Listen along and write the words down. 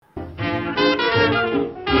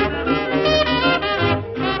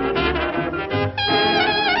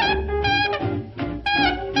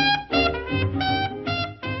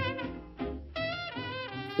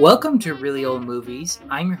Welcome to Really Old Movies.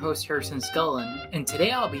 I'm your host Harrison Scullin, and today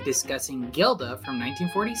I'll be discussing Gilda from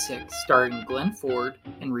 1946, starring Glenn Ford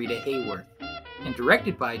and Rita Hayworth, and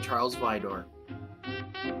directed by Charles Vidor.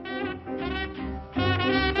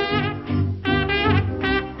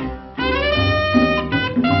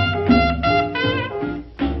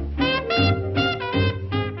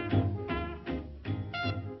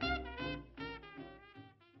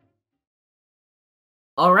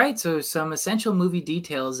 Alright, so some essential movie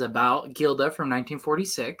details about Gilda from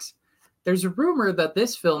 1946. There's a rumor that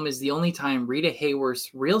this film is the only time Rita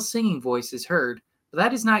Hayworth's real singing voice is heard, but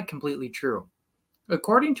that is not completely true.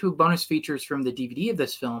 According to bonus features from the DVD of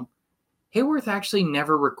this film, Hayworth actually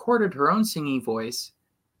never recorded her own singing voice,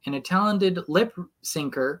 and a talented lip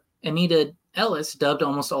syncer, Anita Ellis, dubbed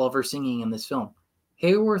almost all of her singing in this film.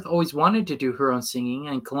 Hayworth always wanted to do her own singing,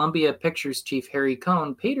 and Columbia Pictures chief Harry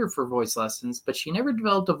Cohn paid her for voice lessons, but she never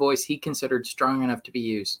developed a voice he considered strong enough to be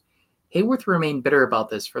used. Hayworth remained bitter about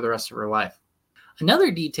this for the rest of her life. Another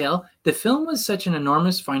detail, the film was such an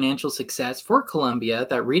enormous financial success for Columbia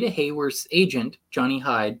that Rita Hayworth's agent, Johnny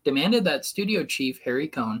Hyde, demanded that studio chief Harry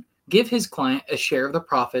Cohn give his client a share of the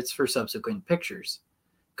profits for subsequent pictures.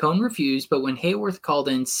 Cohn refused, but when Hayworth called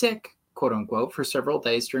in sick, quote-unquote, for several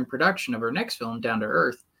days during production of her next film, Down to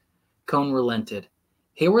Earth, Cohn relented.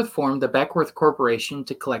 Hayworth formed the Beckworth Corporation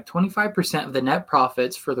to collect 25% of the net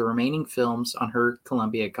profits for the remaining films on her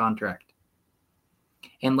Columbia contract.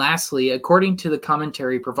 And lastly, according to the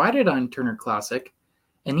commentary provided on Turner Classic,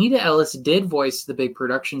 Anita Ellis did voice the big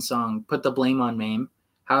production song, Put the Blame on Mame.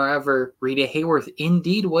 However, Rita Hayworth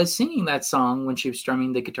indeed was singing that song when she was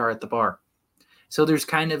strumming the guitar at the bar. So there's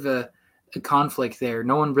kind of a conflict there.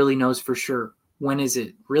 No one really knows for sure when is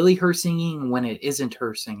it really her singing and when it isn't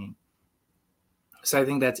her singing. So I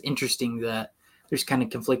think that's interesting that there's kind of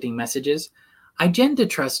conflicting messages. I tend to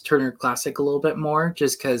trust Turner Classic a little bit more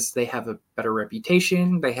just because they have a better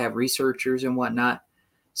reputation. They have researchers and whatnot.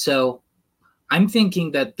 So I'm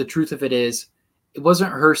thinking that the truth of it is it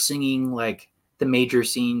wasn't her singing like the major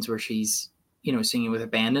scenes where she's, singing with a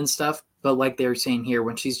band and stuff. But like they were saying here,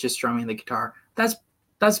 when she's just strumming the guitar, that's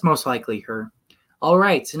most likely her. All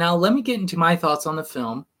right, so now let me get into my thoughts on the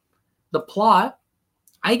film. The plot,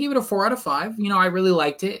 I give it a 4 out of 5. I really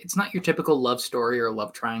liked it. It's not your typical love story or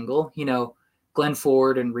love triangle. Glenn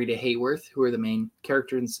Ford and Rita Hayworth, who are the main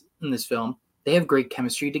characters in this film, they have great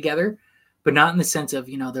chemistry together, but not in the sense of,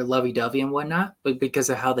 they're lovey-dovey and whatnot, but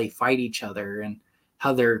because of how they fight each other and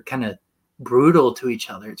how they're kind of brutal to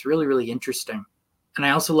each other. It's really, really interesting. And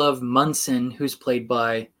I also love Munson, who's played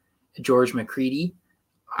by George McCready.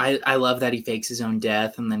 I love that he fakes his own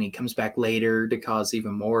death and then he comes back later to cause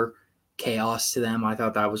even more chaos to them. I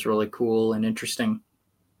thought that was really cool and interesting.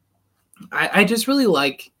 I just really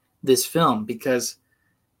like this film because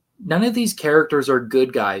none of these characters are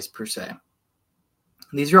good guys per se.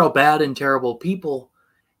 These are all bad and terrible people,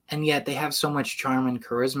 and yet they have so much charm and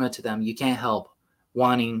charisma to them. You can't help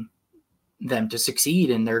wanting them to succeed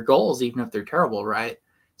in their goals, even if they're terrible, right?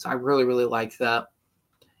 So I really, really like that.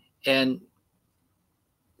 And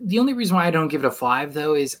the only reason why I don't give it a 5,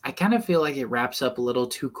 though, is I kind of feel like it wraps up a little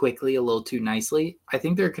too quickly, a little too nicely. I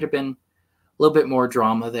think there could have been a little bit more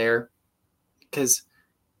drama there because,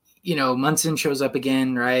 Munson shows up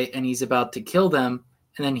again, right? And he's about to kill them,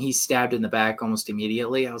 and then he's stabbed in the back almost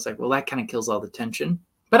immediately. I was like, well, that kind of kills all the tension.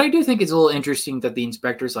 But I do think it's a little interesting that the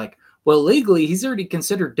inspector's like, well, legally, he's already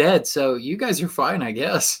considered dead, so you guys are fine, I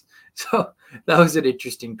guess. So that was an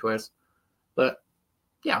interesting twist. But,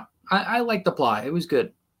 yeah, I like the plot. It was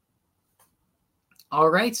good. All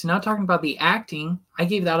right, so now talking about the acting, I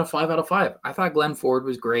gave that a 5 out of 5. I thought Glenn Ford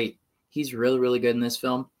was great. He's really, really good in this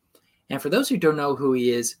film. And for those who don't know who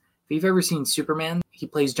he is, if you've ever seen Superman, he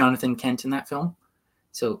plays Jonathan Kent in that film.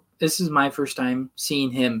 So this is my first time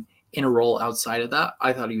seeing him in a role outside of that.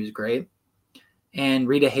 I thought he was great. And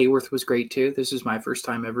Rita Hayworth was great too. This is my first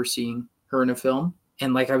time ever seeing her in a film.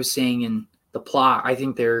 And like I was saying in the plot, I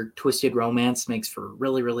think their twisted romance makes for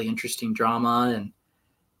really, really interesting drama.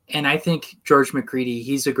 And I think George McCready,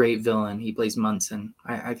 he's a great villain. He plays Munson.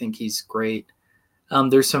 I think he's great.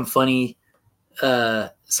 There's some funny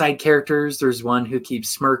side characters. There's one who keeps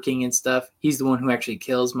smirking and stuff. He's the one who actually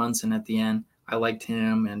kills Munson at the end. I liked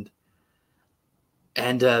him.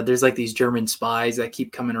 And there's like these German spies that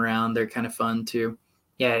keep coming around. They're kind of fun too.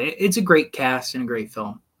 Yeah, it's a great cast and a great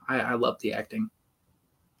film. I love the acting.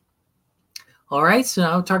 All right, so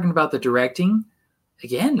now talking about the directing.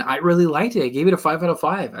 Again, I really liked it. I gave it a 5 out of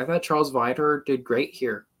 5. I thought Charles Vidor did great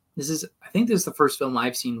here. I think this is the first film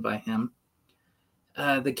I've seen by him.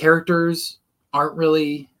 The characters aren't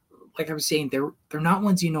really, like I was saying, they're not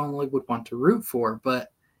ones you normally would want to root for,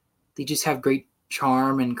 but they just have great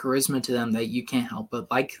charm and charisma to them that you can't help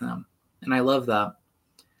but like them. And I love that.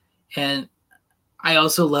 And I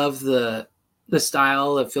also love the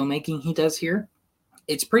style of filmmaking he does here.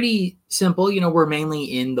 It's pretty simple. We're mainly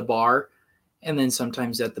in the bar and then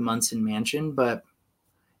sometimes at the Munson Mansion, but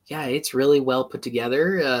yeah, it's really well put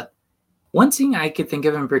together. One scene I could think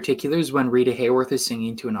of in particular is when Rita Hayworth is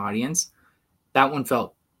singing to an audience. That one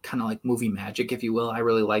felt kind of like movie magic, if you will. I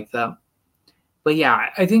really liked that. But yeah,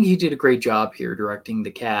 I think he did a great job here directing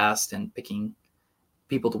the cast and picking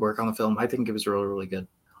people to work on the film. I think it was really, really good.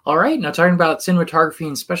 All right, now talking about cinematography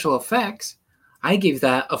and special effects, I gave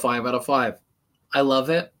that a 5 out of 5. I love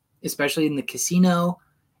it, especially in the casino.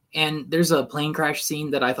 And there's a plane crash scene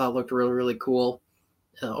that I thought looked really, really cool.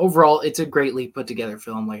 Overall, it's a greatly put together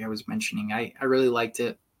film, like I was mentioning. I really liked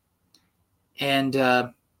it. And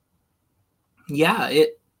yeah,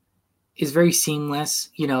 it is very seamless.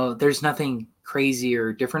 There's nothing crazy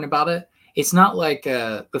or different about it. It's not like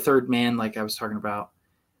The Third Man, like I was talking about,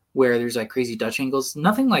 where there's like crazy Dutch angles.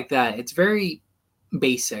 Nothing like that. It's very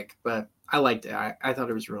basic, but I liked it. I thought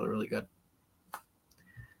it was really, really good.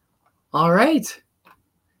 All right.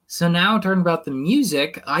 So now talking about the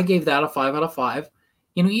music, I gave that a 5 out of 5.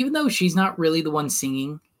 Even though she's not really the one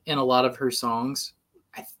singing in a lot of her songs,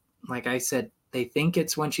 like I said, they think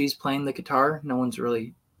it's when she's playing the guitar. No one's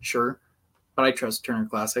really sure, but I trust Turner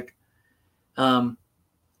Classic.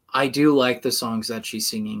 I do like the songs that she's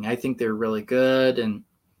singing. I think they're really good, and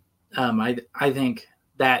I think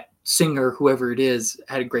that singer, whoever it is,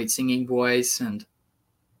 had a great singing voice and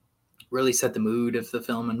really set the mood of the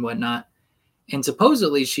film and whatnot. And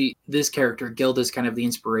supposedly this character, Gilda, is kind of the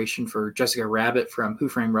inspiration for Jessica Rabbit from Who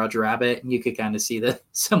Framed Roger Rabbit, and you could kind of see the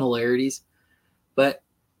similarities. But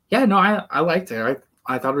yeah, no, I liked it.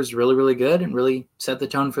 I thought it was really, really good and really set the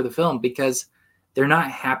tone for the film because they're not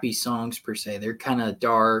happy songs per se. They're kind of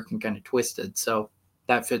dark and kind of twisted. So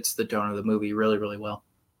that fits the tone of the movie really, really well.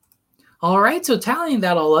 All right, so tallying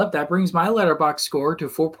that all up, that brings my Letterboxd score to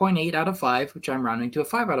 4.8 out of 5, which I'm rounding to a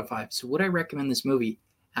 5 out of 5. So would I recommend this movie?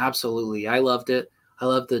 Absolutely. I loved it. I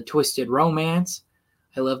love the twisted romance.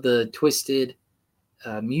 I love the twisted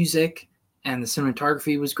music, and the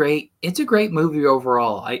cinematography was great. It's a great movie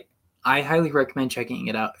overall. I highly recommend checking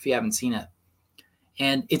it out if you haven't seen it.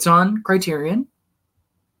 And it's on Criterion,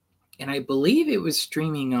 and I believe it was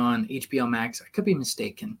streaming on HBO Max. I could be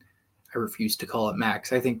mistaken. I refuse to call it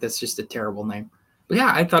Max. I think that's just a terrible name. But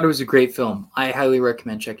yeah, I thought it was a great film. I highly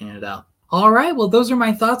recommend checking it out. All right, well, those are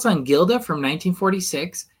my thoughts on Gilda from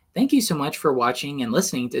 1946. Thank you so much for watching and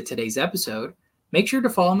listening to today's episode. Make sure to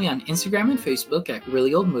follow me on Instagram and Facebook at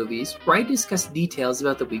Really Old Movies, where I discuss details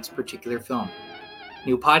about the week's particular film.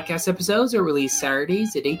 New podcast episodes are released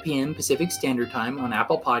Saturdays at 8 p.m. Pacific Standard Time on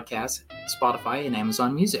Apple Podcasts, Spotify, and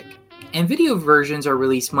Amazon Music. And video versions are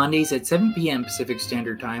released Mondays at 7 p.m. Pacific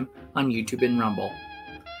Standard Time on YouTube and Rumble.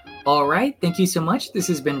 All right, thank you so much. This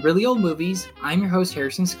has been Really Old Movies. I'm your host,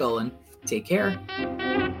 Harrison Scullin. Take care.